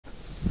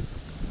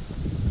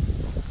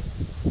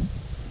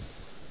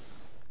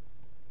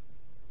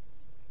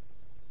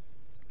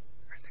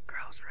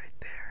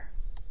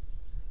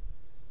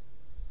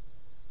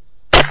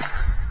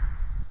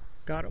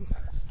Got him.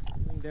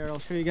 There, I'll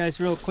show you guys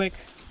real quick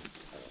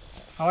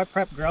how I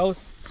prep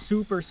grouse.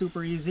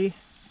 Super easy.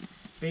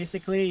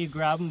 Basically, you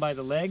grab him by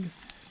the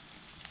legs.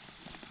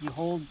 You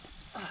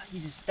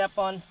just step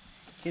on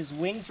his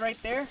wings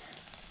right there,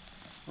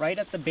 right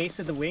at the base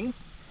of the wing,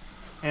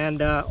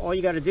 and all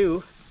you got to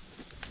do,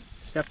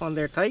 step on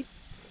there tight,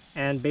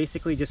 and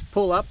basically just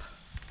pull up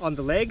on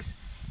the legs,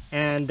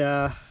 and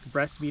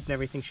breast meat and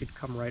everything should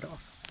come right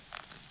off.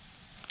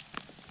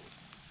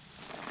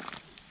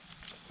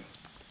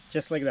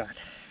 Just like that.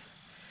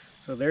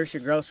 So there's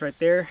your grouse right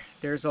there.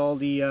 There's all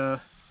the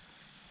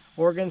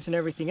organs and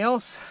everything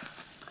else.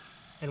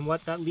 And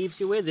what that leaves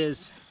you with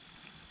is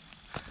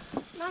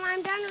Mom,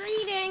 I'm done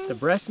reading. The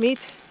breast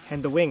meat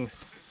and the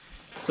wings.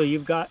 So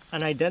you've got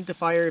an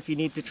identifier if you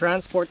need to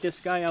transport this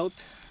guy out.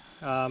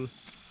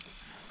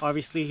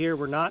 Obviously here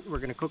we're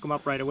going to cook him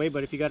up right away,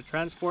 but if you got to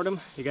transport him,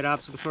 you got to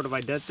have some sort of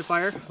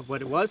identifier of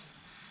what it was.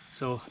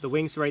 So the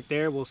wings right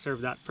there will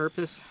serve that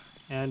purpose.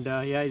 And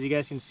yeah, as you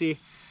guys can see,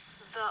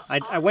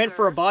 I went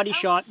for a body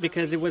shot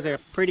because it was a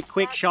pretty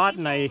quick shot,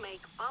 and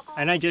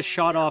I just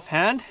shot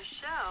offhand.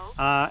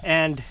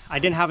 And I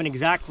didn't have an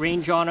exact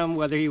range on him,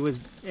 whether he was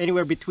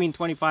anywhere between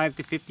 25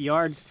 to 50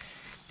 yards.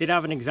 Did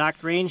have an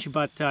exact range,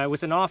 but it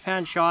was an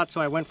offhand shot, so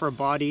I went for a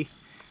body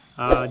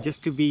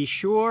just to be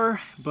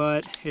sure.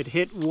 But it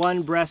hit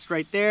one breast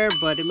right there,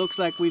 but it looks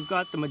like we've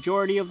got the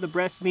majority of the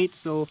breast meat,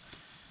 so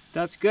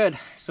that's good.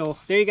 So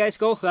there you guys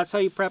go. That's how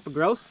you prep a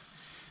grouse.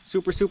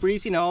 Super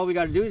easy. Now all we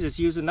got to do is just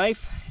use a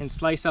knife and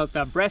slice out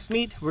that breast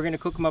meat. We're going to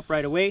cook them up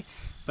right away.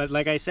 But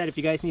like I said, if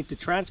you guys need to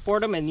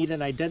transport them and need an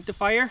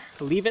identifier,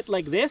 leave it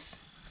like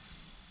this.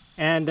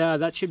 And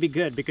that should be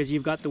good because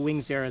you've got the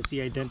wings there as the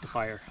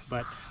identifier.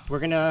 But we're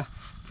going to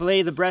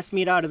fillet the breast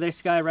meat out of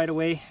this guy right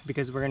away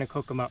because we're going to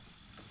cook them up.